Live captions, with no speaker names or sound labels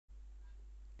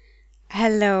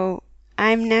Hello,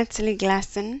 I'm Natalie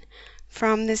Glasson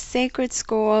from the Sacred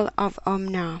School of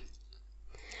OmNa.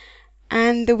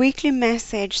 And the weekly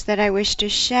message that I wish to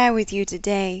share with you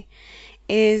today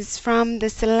is from the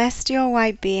Celestial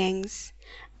White Beings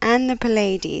and the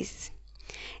Pleiades.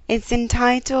 It's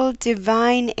entitled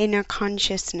Divine Inner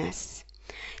Consciousness,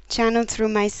 channeled through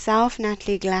myself,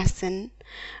 Natalie Glasson,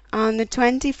 on the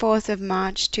 24th of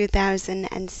March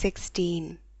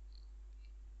 2016.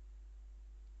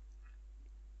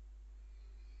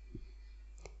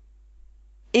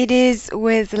 It is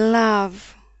with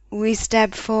love we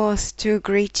step forth to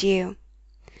greet you.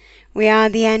 We are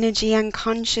the energy and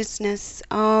consciousness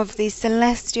of the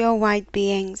celestial white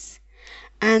beings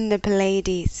and the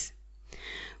Pleiades.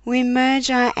 We merge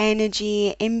our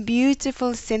energy in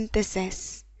beautiful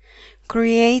synthesis,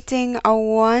 creating a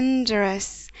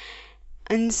wondrous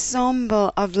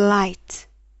ensemble of light,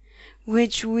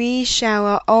 which we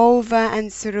shower over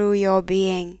and through your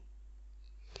being.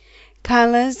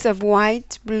 Colors of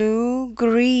white, blue,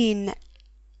 green,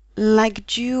 like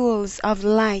jewels of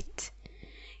light,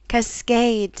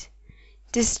 cascade,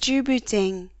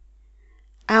 distributing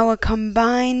our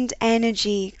combined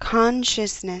energy,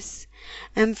 consciousness,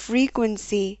 and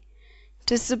frequency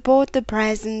to support the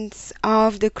presence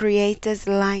of the Creator's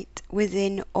light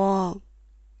within all.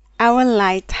 Our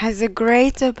light has a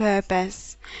greater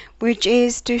purpose, which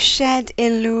is to shed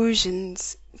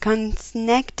illusions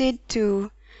connected to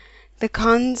the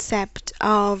concept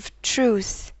of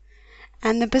truth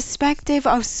and the perspective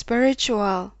of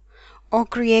spiritual or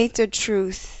creator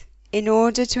truth in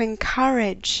order to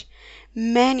encourage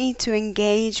many to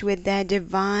engage with their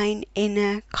divine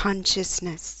inner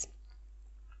consciousness.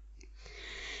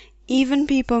 Even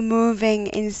people moving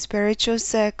in spiritual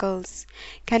circles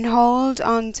can hold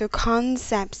on to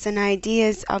concepts and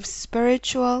ideas of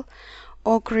spiritual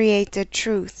or creator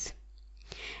truth.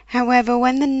 However,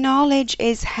 when the knowledge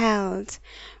is held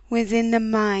within the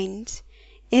mind,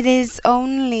 it is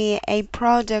only a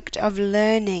product of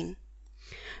learning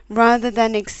rather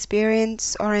than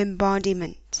experience or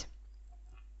embodiment.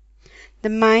 The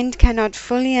mind cannot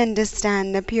fully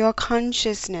understand the pure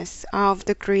consciousness of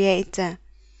the Creator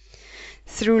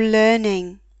through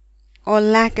learning or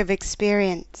lack of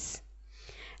experience.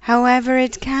 However,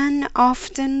 it can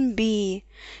often be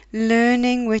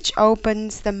learning which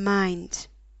opens the mind.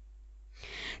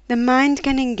 The mind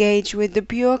can engage with the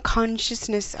pure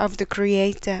consciousness of the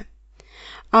Creator.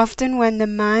 Often when the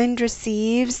mind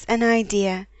receives an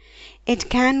idea, it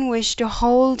can wish to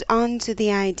hold on to the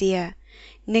idea,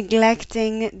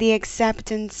 neglecting the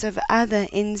acceptance of other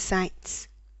insights.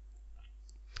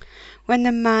 When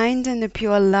the mind and the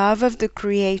pure love of the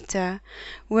Creator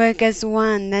work as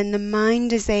one, then the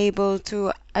mind is able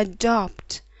to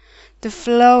adopt the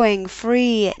flowing,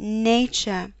 free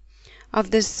nature of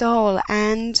the soul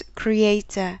and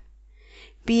Creator,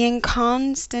 being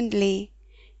constantly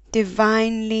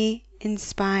divinely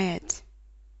inspired.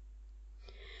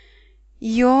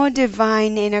 Your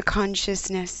divine inner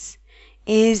consciousness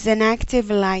is an active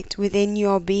light within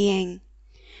your being,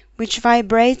 which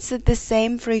vibrates at the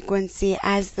same frequency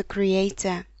as the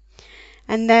Creator,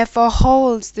 and therefore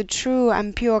holds the true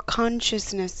and pure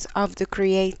consciousness of the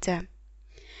Creator.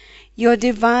 Your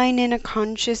divine inner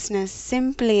consciousness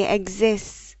simply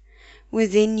exists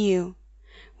within you.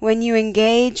 When you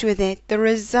engage with it, the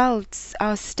results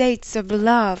are states of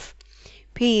love,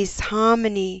 peace,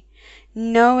 harmony,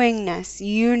 knowingness,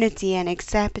 unity, and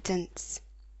acceptance.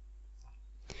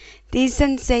 These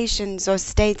sensations or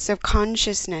states of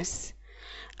consciousness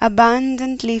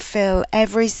abundantly fill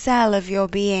every cell of your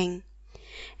being,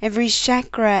 every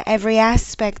chakra, every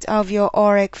aspect of your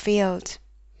auric field,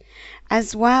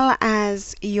 as well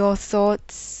as your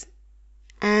thoughts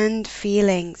and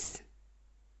feelings.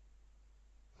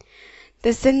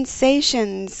 The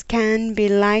sensations can be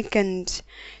likened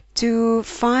to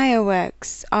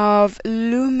fireworks of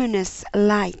luminous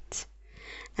light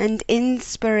and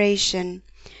inspiration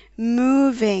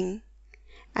moving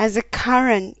as a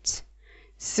current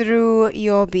through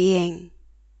your being.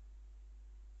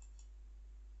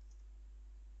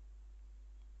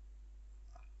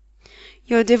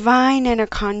 Your divine inner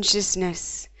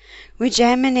consciousness, which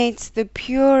emanates the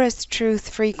purest truth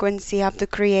frequency of the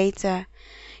Creator,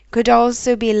 could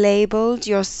also be labeled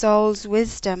your soul's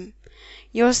wisdom,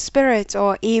 your spirit,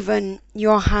 or even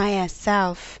your higher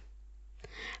self.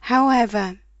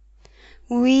 However,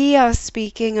 we are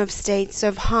speaking of states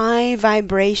of high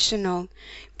vibrational,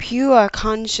 pure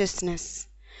consciousness,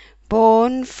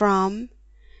 born from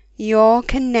your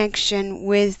connection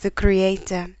with the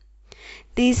Creator.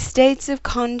 These states of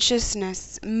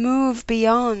consciousness move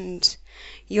beyond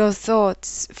your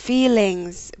thoughts,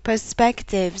 feelings,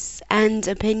 perspectives, and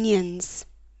opinions,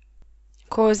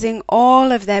 causing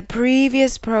all of their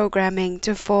previous programming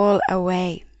to fall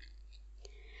away.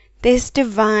 This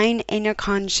divine inner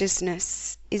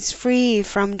consciousness is free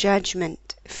from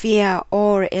judgment, fear,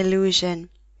 or illusion.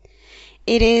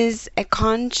 It is a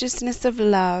consciousness of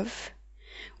love,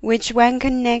 which when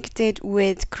connected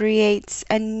with creates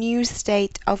a new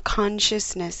state of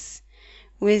consciousness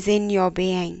within your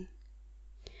being.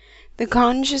 The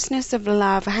consciousness of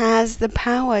love has the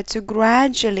power to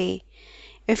gradually,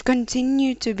 if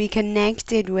continued to be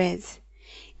connected with,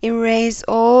 erase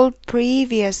all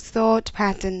previous thought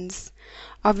patterns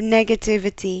of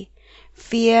negativity,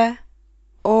 fear,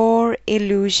 or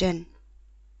illusion.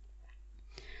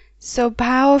 So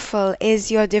powerful is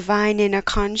your divine inner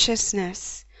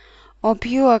consciousness, or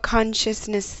pure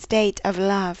consciousness state of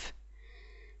love,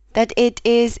 that it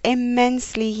is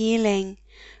immensely healing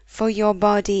for your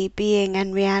body, being,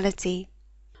 and reality.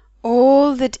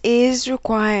 All that is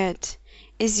required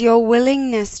is your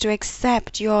willingness to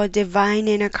accept your divine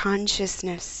inner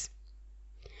consciousness,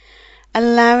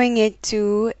 allowing it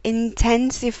to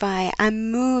intensify and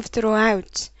move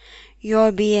throughout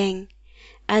your being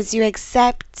as you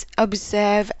accept,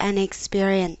 observe, and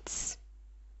experience.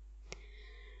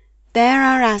 There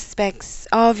are aspects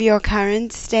of your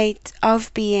current state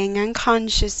of being and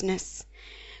consciousness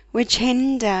which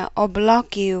hinder or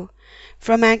block you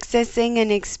from accessing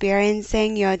and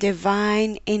experiencing your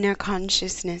divine inner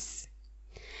consciousness.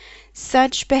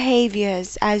 Such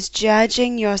behaviors as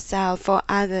judging yourself or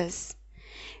others,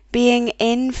 being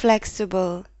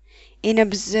inflexible in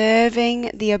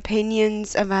observing the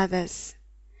opinions of others,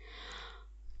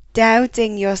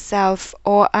 doubting yourself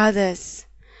or others,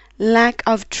 lack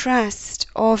of trust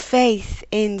or faith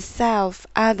in self,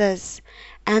 others,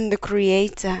 and the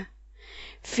Creator,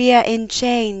 fear in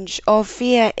change or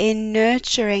fear in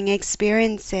nurturing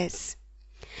experiences,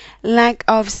 lack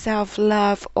of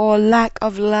self-love or lack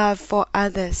of love for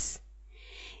others,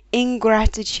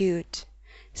 ingratitude,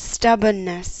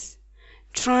 stubbornness,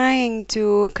 trying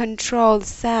to control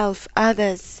self,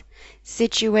 others,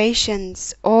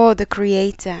 situations, or the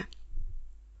Creator.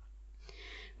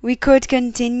 We could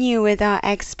continue with our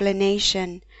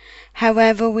explanation,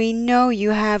 however we know you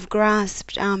have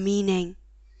grasped our meaning.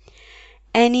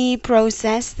 Any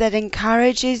process that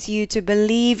encourages you to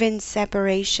believe in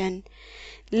separation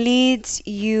leads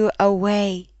you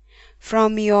away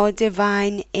from your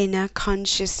divine inner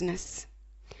consciousness.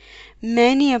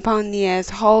 Many upon the earth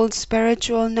hold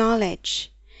spiritual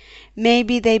knowledge.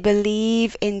 Maybe they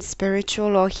believe in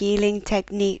spiritual or healing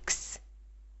techniques,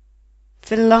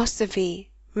 philosophy,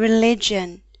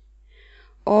 religion,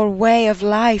 or way of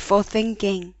life or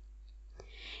thinking.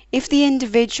 If the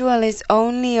individual is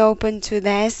only open to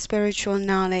their spiritual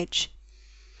knowledge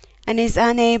and is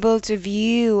unable to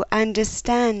view,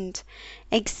 understand,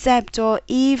 accept, or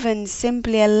even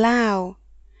simply allow,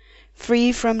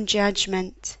 free from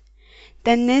judgment,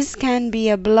 then this can be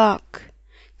a block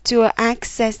to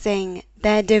accessing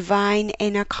their divine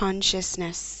inner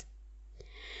consciousness.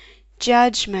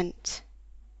 Judgment,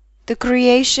 the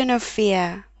creation of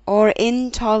fear or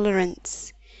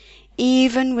intolerance,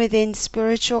 even within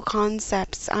spiritual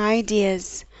concepts,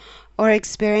 ideas, or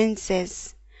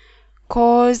experiences,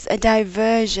 cause a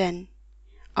diversion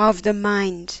of the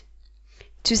mind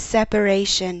to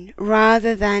separation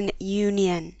rather than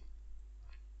union.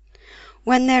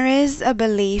 When there is a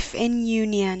belief in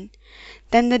union,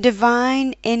 then the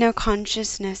divine inner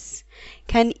consciousness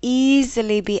can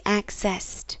easily be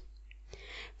accessed.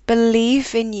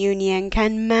 Belief in union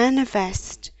can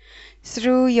manifest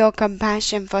through your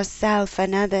compassion for self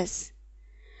and others,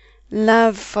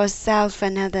 love for self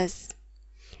and others,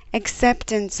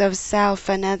 acceptance of self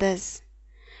and others,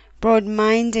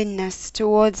 broad-mindedness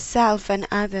towards self and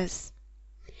others.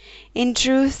 In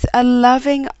truth, a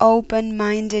loving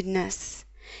open-mindedness,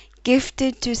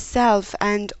 gifted to self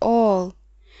and all,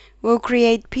 will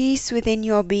create peace within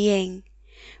your being,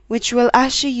 which will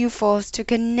usher you forth to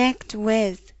connect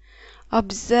with,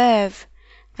 observe,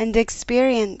 and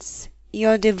experience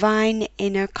your divine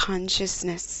inner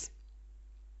consciousness.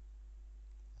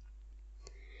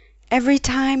 Every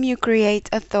time you create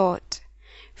a thought,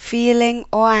 feeling,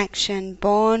 or action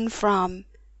born from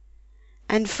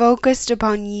and focused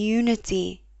upon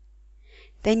unity,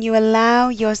 then you allow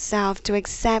yourself to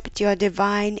accept your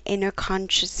divine inner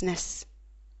consciousness.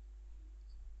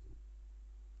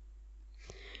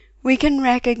 We can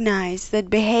recognize that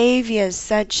behaviors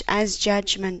such as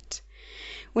judgment,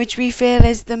 which we feel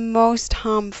is the most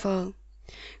harmful,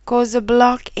 cause a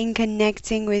block in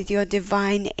connecting with your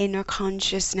divine inner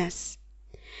consciousness.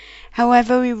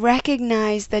 However, we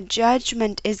recognize that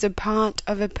judgment is a part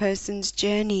of a person's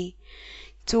journey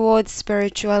towards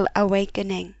spiritual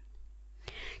awakening.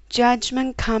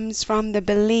 Judgment comes from the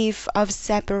belief of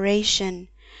separation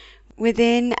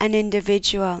within an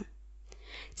individual.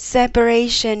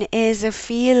 Separation is a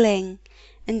feeling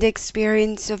and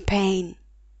experience of pain.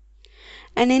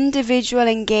 An individual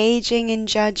engaging in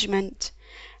judgment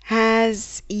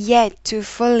has yet to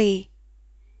fully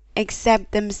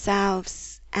accept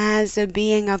themselves as a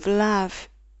being of love,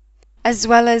 as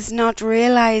well as not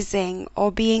realizing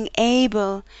or being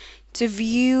able to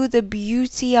view the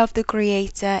beauty of the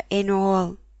Creator in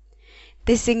all.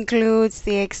 This includes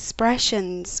the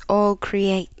expressions all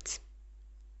create.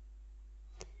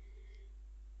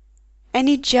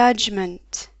 Any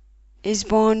judgment is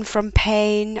born from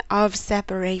pain of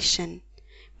separation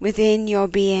within your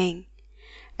being,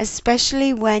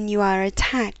 especially when you are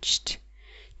attached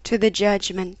to the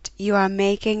judgment you are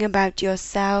making about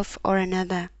yourself or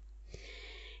another.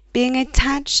 Being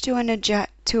attached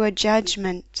to a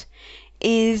judgment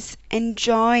is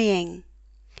enjoying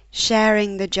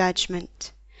sharing the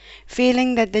judgment,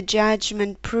 feeling that the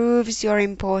judgment proves your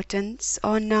importance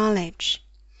or knowledge,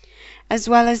 as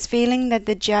well as feeling that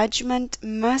the judgment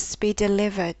must be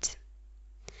delivered.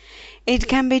 It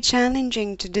can be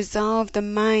challenging to dissolve the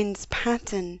mind's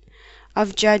pattern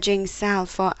of judging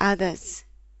self or others,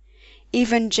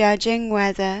 even judging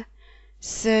whether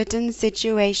certain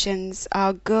situations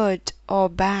are good or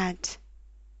bad.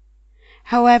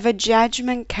 However,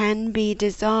 judgment can be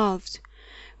dissolved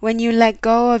when you let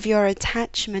go of your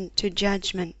attachment to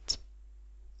judgment.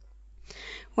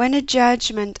 When a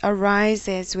judgment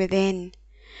arises within,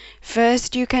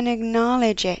 first you can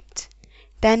acknowledge it,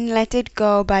 then let it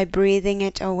go by breathing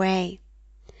it away.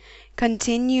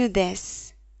 Continue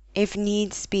this, if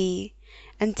needs be,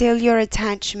 until your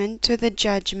attachment to the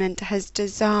judgment has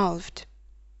dissolved.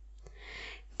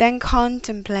 Then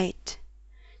contemplate,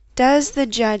 does the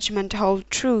judgment hold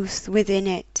truth within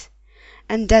it,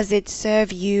 and does it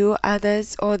serve you,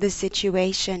 others, or the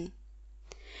situation?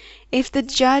 If the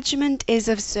judgment is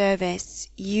of service,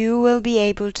 you will be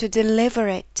able to deliver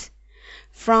it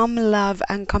from love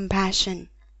and compassion.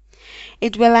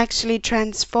 It will actually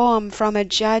transform from a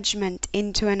judgment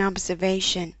into an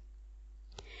observation.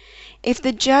 If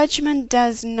the judgment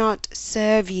does not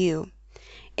serve you,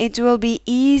 it will be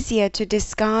easier to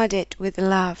discard it with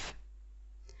love.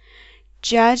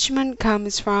 Judgment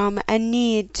comes from a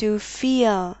need to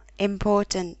feel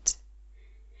important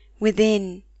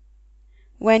within.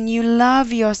 When you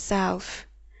love yourself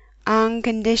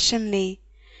unconditionally,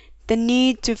 the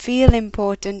need to feel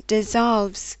important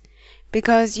dissolves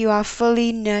because you are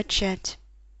fully nurtured.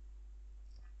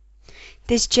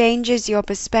 This changes your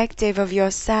perspective of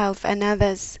yourself and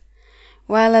others,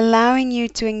 while allowing you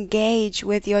to engage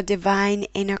with your divine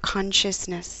inner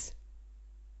consciousness.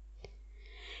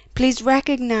 Please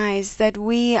recognize that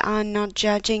we are not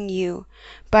judging you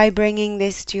by bringing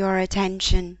this to your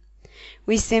attention.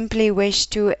 We simply wish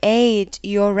to aid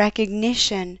your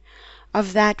recognition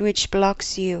of that which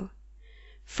blocks you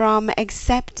from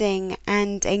accepting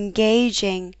and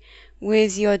engaging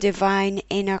with your divine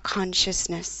inner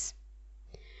consciousness.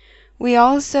 We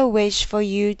also wish for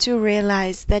you to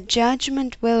realize that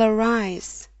judgment will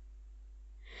arise,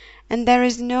 and there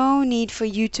is no need for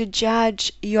you to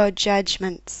judge your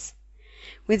judgments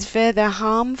with further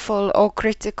harmful or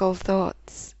critical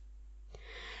thoughts.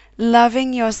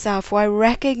 Loving yourself while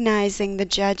recognizing the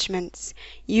judgments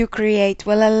you create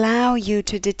will allow you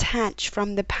to detach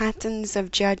from the patterns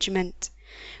of judgment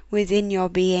within your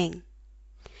being.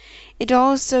 It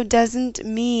also doesn't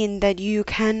mean that you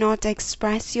cannot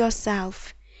express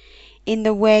yourself in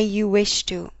the way you wish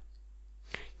to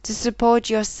support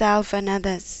yourself and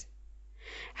others.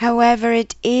 However,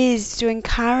 it is to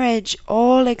encourage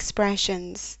all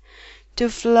expressions to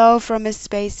flow from a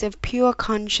space of pure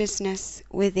consciousness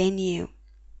within you.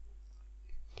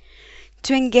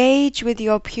 To engage with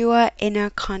your pure inner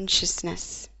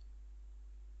consciousness.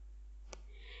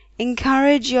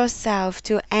 Encourage yourself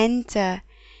to enter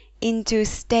into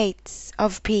states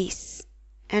of peace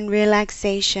and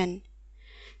relaxation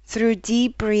through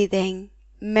deep breathing,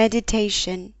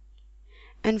 meditation,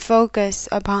 and focus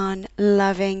upon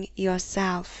loving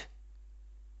yourself.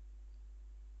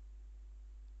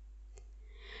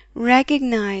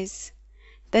 Recognize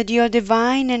that your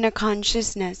divine inner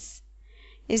consciousness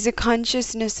is a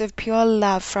consciousness of pure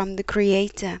love from the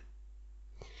Creator.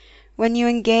 When you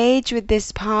engage with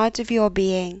this part of your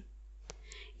being,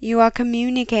 you are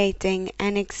communicating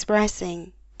and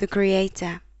expressing the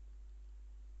Creator.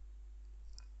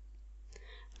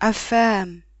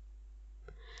 Affirm,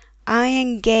 I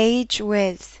engage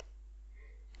with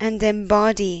and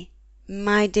embody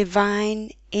my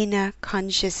divine inner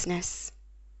consciousness.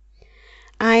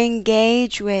 I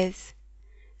engage with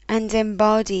and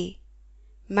embody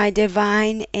my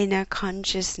divine inner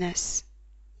consciousness.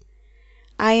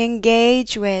 I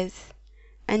engage with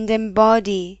and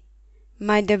embody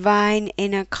my divine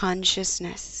inner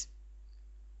consciousness.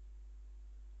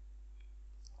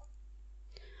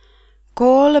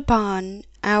 Call upon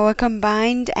our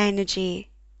combined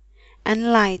energy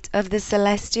and light of the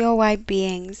celestial white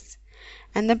beings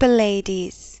and the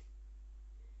Pleiades.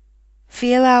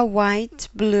 Feel our white,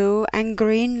 blue, and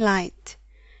green light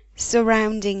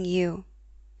surrounding you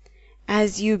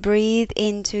as you breathe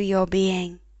into your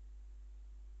being.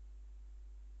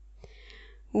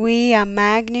 We are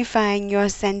magnifying your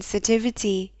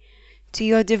sensitivity to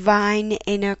your divine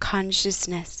inner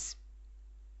consciousness.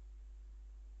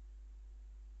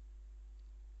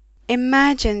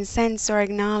 Imagine, sense, or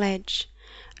acknowledge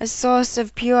a source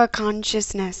of pure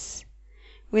consciousness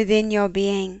within your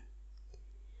being.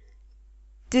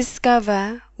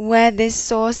 Discover where this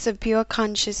source of pure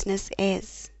consciousness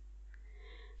is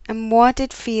and what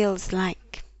it feels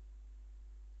like.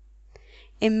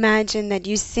 Imagine that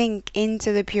you sink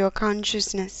into the pure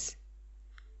consciousness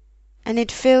and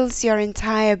it fills your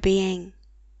entire being,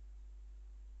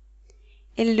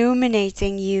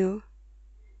 illuminating you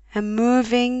and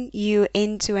moving you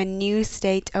into a new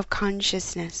state of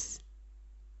consciousness.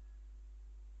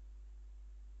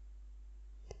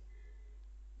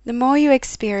 The more you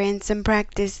experience and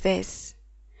practice this,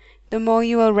 the more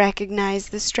you will recognize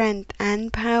the strength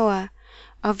and power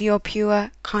of your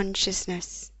pure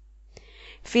consciousness,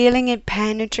 feeling it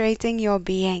penetrating your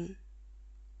being.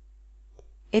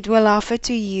 It will offer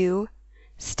to you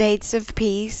states of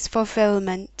peace,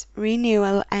 fulfillment,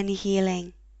 renewal, and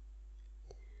healing.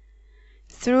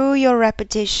 Through your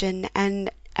repetition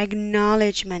and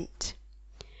acknowledgement,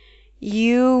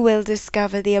 you will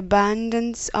discover the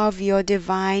abundance of your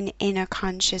divine inner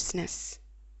consciousness,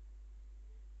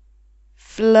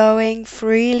 flowing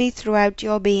freely throughout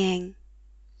your being,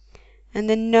 and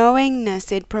the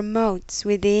knowingness it promotes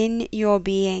within your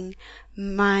being,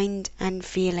 mind, and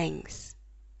feelings.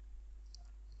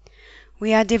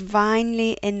 We are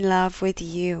divinely in love with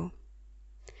you,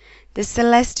 the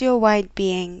celestial white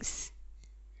beings,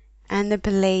 and the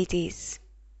Pleiades.